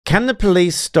Can the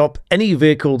police stop any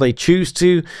vehicle they choose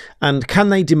to? And can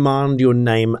they demand your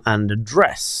name and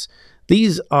address?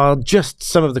 These are just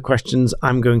some of the questions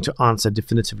I'm going to answer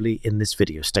definitively in this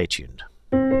video. Stay tuned.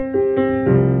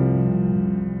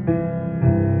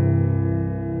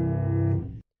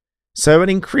 So an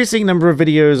increasing number of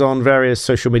videos on various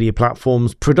social media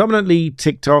platforms, predominantly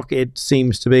TikTok it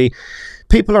seems to be,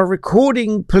 people are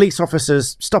recording police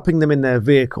officers stopping them in their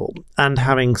vehicle and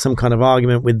having some kind of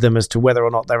argument with them as to whether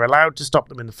or not they're allowed to stop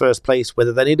them in the first place,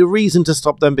 whether they need a reason to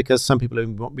stop them because some people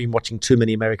have been watching too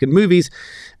many American movies,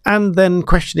 and then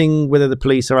questioning whether the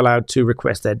police are allowed to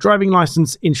request their driving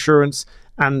license, insurance,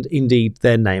 and indeed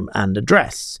their name and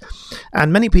address.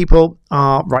 And many people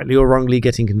are rightly or wrongly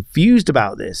getting confused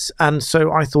about this, and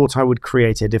so I thought I would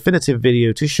create a definitive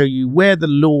video to show you where the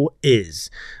law is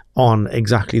on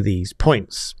exactly these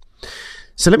points.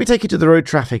 So let me take you to the Road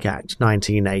Traffic Act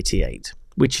 1988,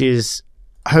 which is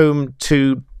home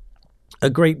to a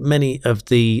great many of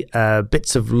the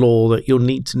bits of law that you'll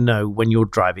need to know when you're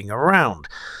driving around.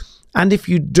 And if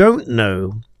you don't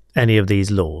know any of these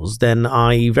laws, then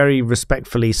I very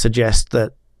respectfully suggest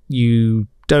that you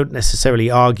don't necessarily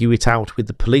argue it out with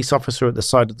the police officer at the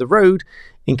side of the road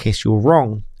in case you're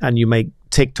wrong and you make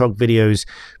TikTok videos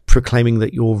proclaiming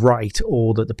that you're right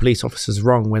or that the police officer's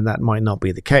wrong when that might not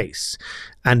be the case,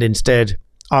 and instead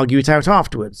argue it out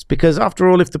afterwards. Because after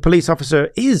all, if the police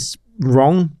officer is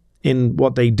wrong in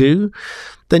what they do,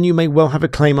 then you may well have a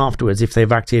claim afterwards if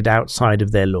they've acted outside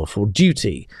of their lawful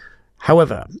duty.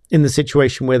 However, in the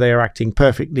situation where they are acting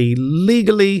perfectly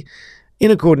legally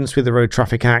in accordance with the Road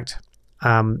Traffic Act,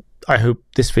 I hope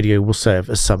this video will serve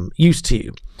as some use to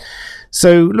you.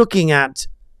 So looking at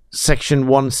Section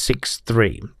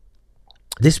 163,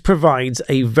 this provides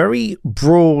a very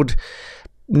broad,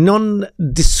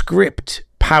 nondescript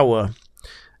power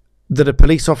that a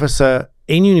police officer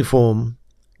in uniform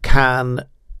can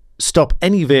stop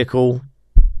any vehicle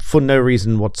for no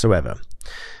reason whatsoever.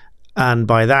 And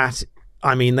by that,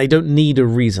 I mean they don't need a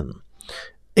reason.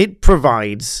 It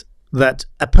provides that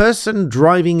a person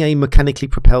driving a mechanically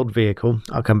propelled vehicle,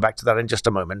 I'll come back to that in just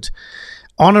a moment,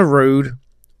 on a road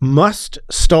must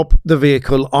stop the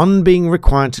vehicle on being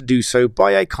required to do so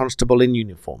by a constable in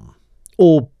uniform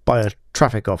or by a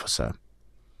traffic officer.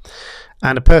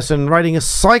 And a person riding a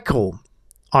cycle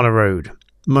on a road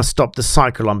must stop the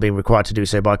cycle on being required to do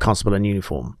so by a constable in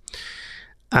uniform.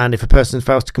 And if a person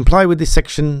fails to comply with this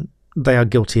section, they are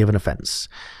guilty of an offence.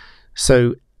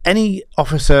 So any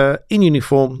officer in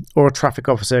uniform or a traffic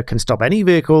officer can stop any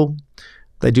vehicle.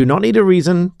 They do not need a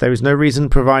reason. There is no reason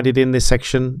provided in this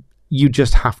section. You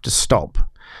just have to stop.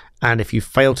 And if you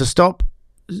fail to stop,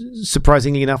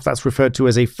 surprisingly enough, that's referred to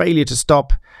as a failure to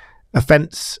stop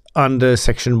offence under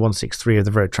Section 163 of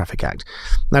the Road Traffic Act.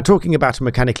 Now, talking about a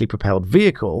mechanically propelled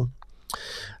vehicle,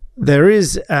 there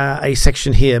is a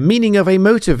section here, meaning of a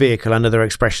motor vehicle and other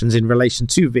expressions in relation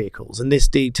to vehicles, and this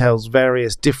details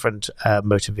various different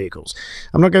motor vehicles.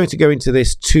 I'm not going to go into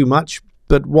this too much,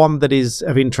 but one that is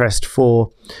of interest for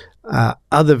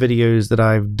other videos that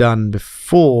I've done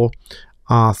before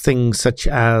are things such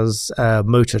as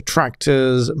motor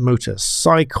tractors,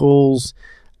 motorcycles,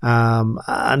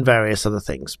 and various other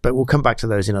things, but we'll come back to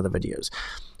those in other videos.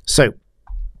 So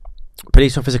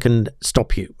police officer can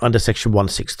stop you under Section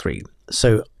 163.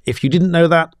 So if you didn't know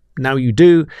that, now you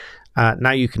do.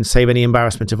 Now you can save any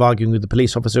embarrassment of arguing with the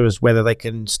police officer as whether they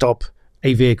can stop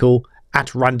a vehicle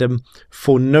at random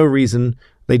for no reason.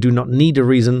 They do not need a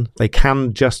reason. They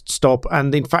can just stop.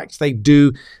 And in fact, they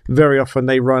do very often.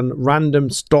 They run random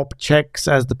stop checks,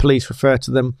 as the police refer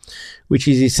to them, which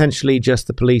is essentially just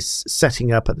the police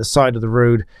setting up at the side of the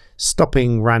road,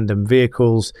 stopping random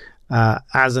vehicles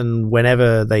as and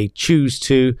whenever they choose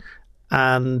to.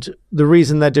 And the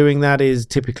reason they're doing that is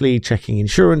typically checking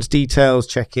insurance details,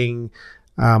 checking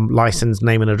license,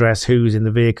 name and address, who's in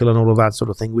the vehicle, and all of that sort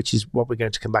of thing, which is what we're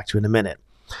going to come back to in a minute.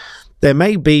 There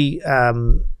may be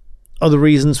other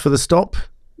reasons for the stop.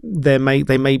 They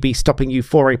may be stopping you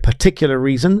for a particular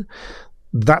reason.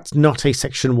 That's not a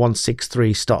Section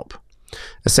 163 stop.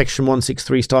 A Section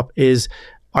 163 stop is,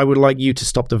 I would like you to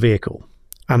stop the vehicle.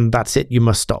 And that's it, you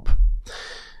must stop.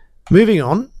 Moving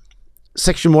on,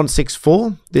 Section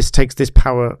 164, this takes this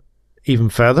power even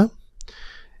further.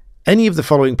 Any of the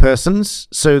following persons,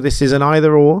 so this is an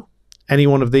either or, any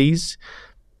one of these: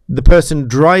 the person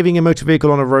driving a motor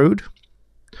vehicle on a road,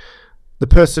 the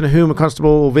person whom a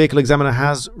constable or vehicle examiner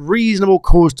has reasonable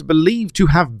cause to believe to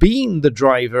have been the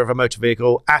driver of a motor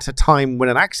vehicle at a time when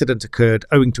an accident occurred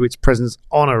owing to its presence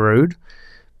on a road.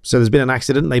 So there's been an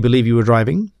accident and they believe you were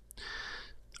driving.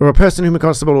 Or a person whom a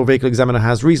constable or vehicle examiner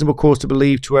has reasonable cause to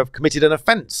believe to have committed an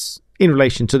offence in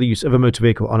relation to the use of a motor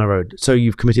vehicle on a road. So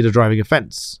you've committed a driving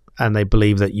offence and they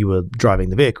believe that you were driving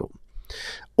the vehicle.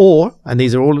 Or, and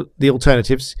these are all the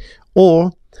alternatives,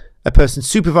 or a person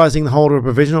supervising the holder of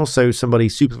provisional, so somebody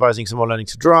supervising someone learning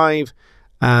to drive,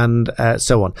 and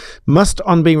so on, must,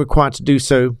 on being required to do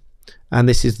so, and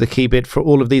this is the key bit for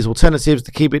all of these alternatives,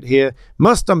 the key bit here,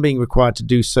 must, on being required to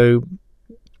do so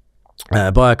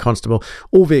by a constable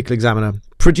or vehicle examiner,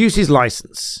 produce his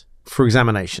licence for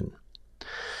examination,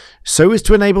 so as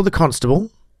to enable the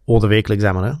constable or the vehicle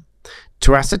examiner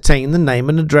to ascertain the name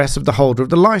and address of the holder of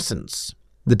the licence,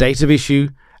 the date of issue,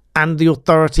 and the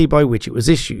authority by which it was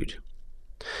issued.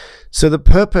 So the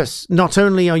purpose, not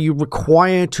only are you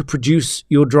required to produce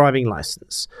your driving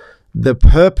licence, the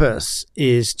purpose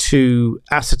is to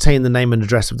ascertain the name and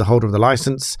address of the holder of the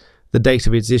licence, the date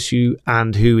of its issue,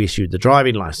 and who issued the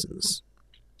driving licence.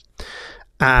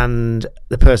 And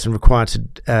the person required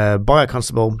to, by a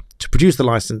constable, to produce the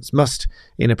licence must,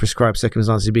 in a prescribed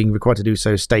circumstances, being required to do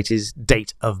so, state his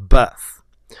date of birth.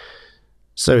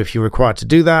 So if you're required to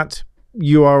do that,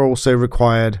 you are also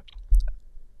required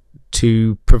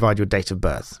to provide your date of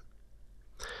birth.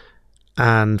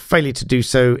 And failure to do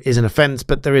so is an offence,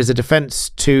 but there is a defence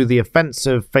to the offence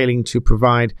of failing to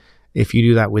provide if you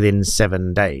do that within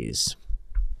 7 days.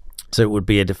 So it would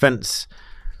be a defence.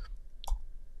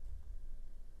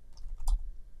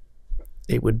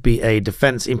 It would be a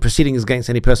defence in proceedings against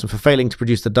any person for failing to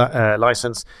produce the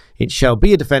licence. It shall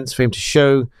be a defence for him to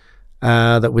show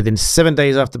that within 7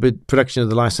 days after the production of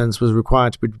the licence was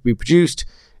required to be produced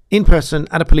in person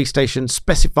at a police station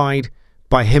specified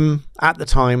by him at the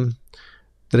time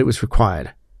that it was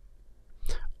required,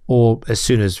 or as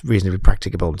soon as reasonably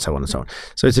practicable, and so on and so on.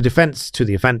 So it's a defence to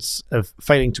the offence of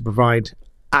failing to provide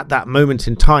at that moment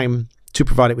in time, to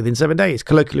provide it within 7 days,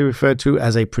 colloquially referred to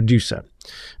as a producer.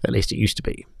 At least it used to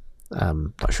be.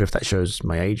 Not sure if that shows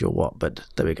my age or what, but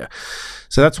there we go.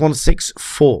 So that's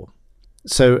 164.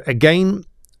 So again,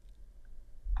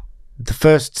 the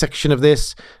first section of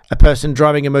this, a person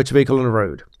driving a motor vehicle on a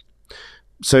road.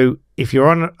 So if you're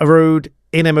on a road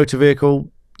in a motor vehicle,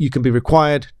 you can be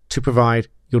required to provide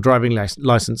your driving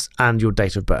license and your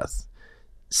date of birth.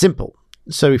 Simple.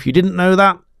 So if you didn't know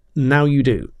that, now you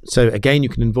do. So again, you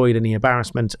can avoid any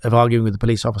embarrassment of arguing with the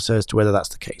police officer as to whether that's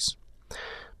the case.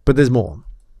 But there's more.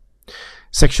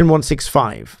 Section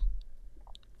 165.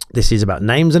 This is about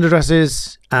names and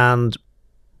addresses and,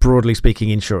 broadly speaking,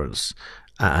 insurance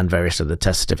and various other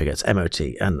test certificates, MOT,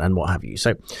 and what have you.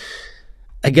 So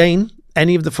again,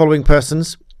 any of the following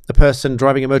persons, a person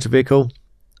driving a motor vehicle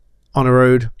on a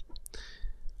road,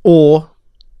 or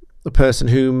the person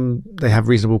whom they have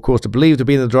reasonable cause to believe to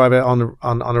be the driver on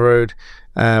a road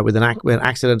when an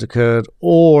accident occurred,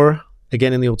 or,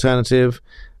 again in the alternative,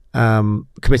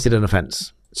 committed an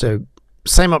offence. So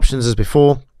same options as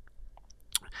before.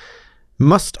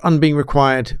 Must, on being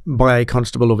required by a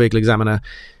constable or vehicle examiner,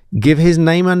 give his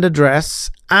name and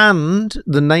address and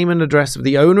the name and address of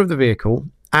the owner of the vehicle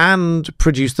and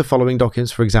produce the following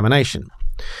documents for examination.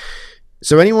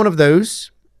 So any one of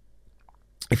those,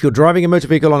 if you're driving a motor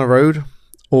vehicle on a road,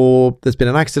 or there's been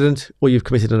an accident, or you've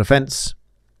committed an offence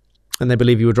and they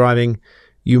believe you were driving,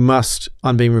 you must,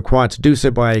 on being required to do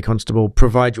so by a constable,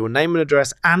 provide your name and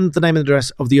address and the name and address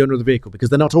of the owner of the vehicle, because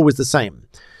they're not always the same.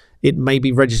 It may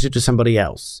be registered to somebody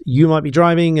else. You might be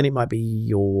driving and it might be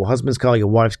your husband's car, your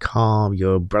wife's car,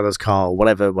 your brother's car,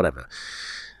 whatever.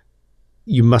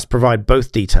 You must provide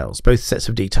both details, both sets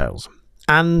of details,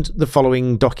 and the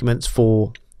following documents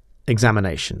for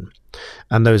examination.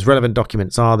 And those relevant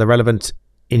documents are the relevant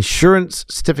insurance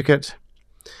certificate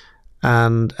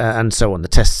and so on, the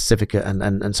test certificate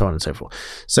and so on and so forth.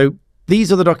 So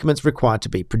these are the documents required to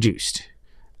be produced.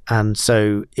 And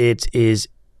so it is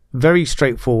very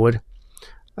straightforward.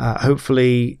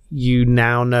 Hopefully you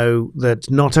now know that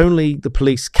not only the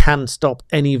police can stop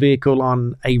any vehicle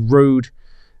on a road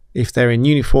if they're in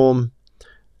uniform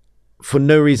for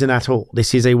no reason at all.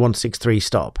 This is a 163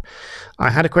 stop. I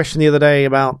had a question the other day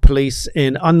about police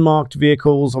in unmarked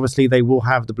vehicles. Obviously they will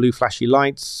have the blue flashy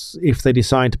lights. If they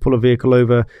decide to pull a vehicle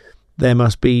over, there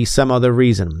must be some other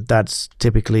reason. That's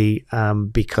typically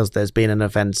because there's been an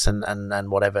offence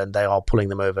and whatever, and they are pulling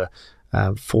them over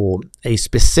for a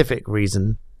specific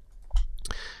reason,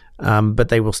 but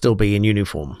they will still be in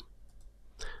uniform.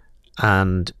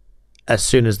 And as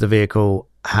soon as the vehicle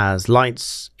has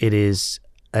lights, it is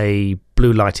a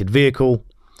blue lighted vehicle,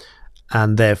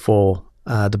 and therefore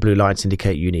the blue lights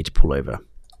indicate you need to pull over.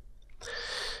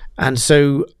 And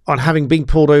so on having been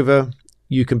pulled over,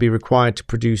 you can be required to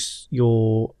produce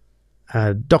your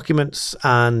documents,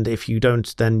 and if you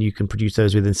don't, then you can produce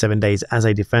those within 7 days as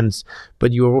a defense.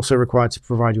 But you are also required to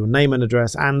provide your name and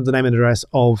address, and the name and address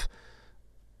of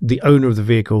the owner of the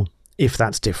vehicle if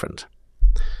that's different.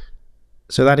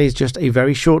 So that is just a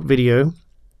very short video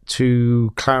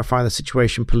to clarify the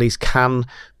situation. Police can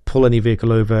pull any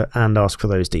vehicle over and ask for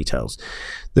those details.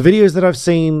 The videos that I've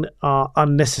seen are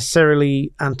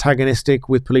unnecessarily antagonistic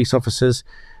with police officers.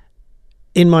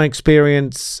 In my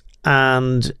experience,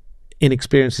 and in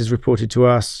experiences reported to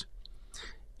us,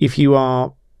 if you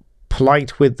are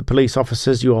polite with the police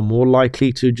officers, you are more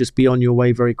likely to just be on your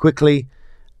way very quickly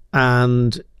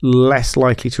and less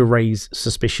likely to raise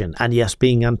suspicion. And yes,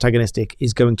 being antagonistic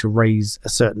is going to raise a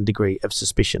certain degree of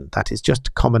suspicion. That is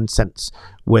just common sense,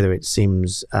 whether it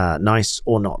seems nice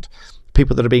or not.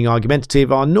 People that are being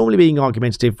argumentative are normally being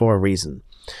argumentative for a reason.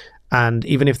 And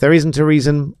even if there isn't a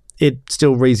reason, it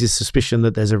still raises suspicion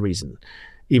that there's a reason.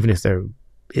 Even if there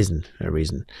isn't a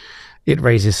reason, it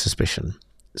raises suspicion.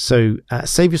 So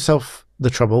save yourself the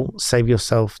trouble, save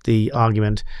yourself the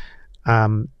argument.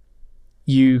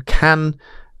 You can,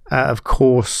 of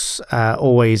course,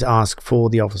 always ask for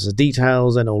the officer's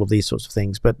details and all of these sorts of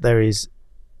things, but there is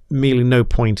merely no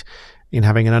point in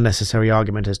having an unnecessary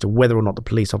argument as to whether or not the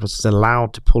police officer is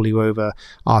allowed to pull you over,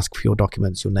 ask for your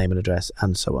documents, your name and address,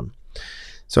 and so on.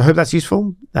 So I hope that's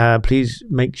useful. Please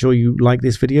make sure you like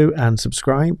this video and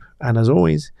subscribe. And as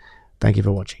always, thank you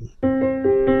for watching.